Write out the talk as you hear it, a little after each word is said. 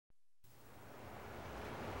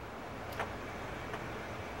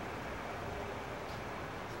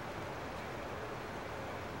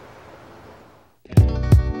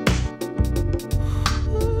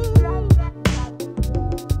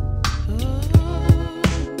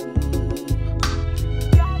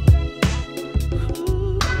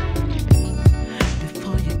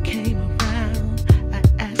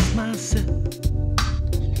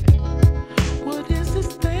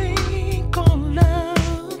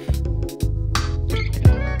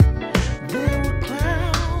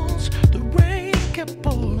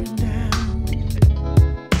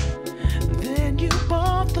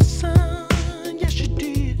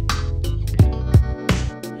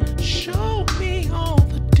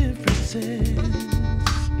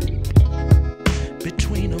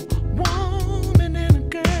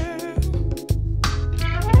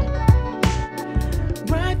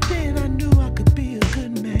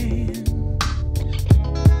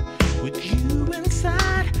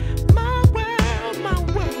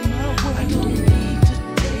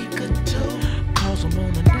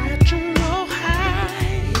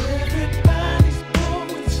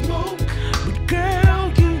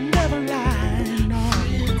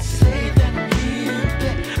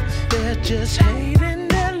just hating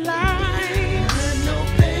their life. I know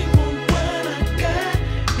they want what I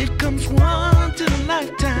got. It comes once in a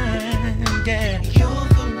lifetime, yeah. You're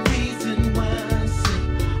the reason why I say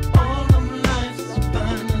all of life's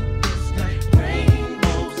fun at this night.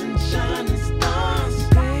 Rainbows and shining stars,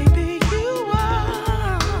 baby, you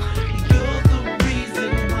are. You're the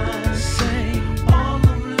reason why I say all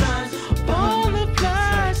of life's fun at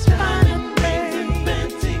diamond rings and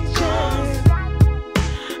fancy cars,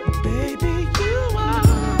 baby, you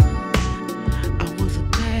are. I was a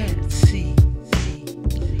bad seed,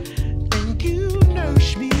 and you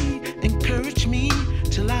nourished me, encouraged me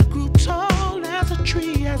till I grew tall as a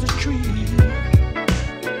tree, as a tree.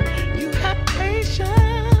 You had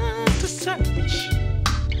patience to search,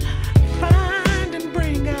 find and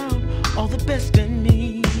bring out all the best in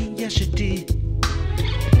me. Yes, you did.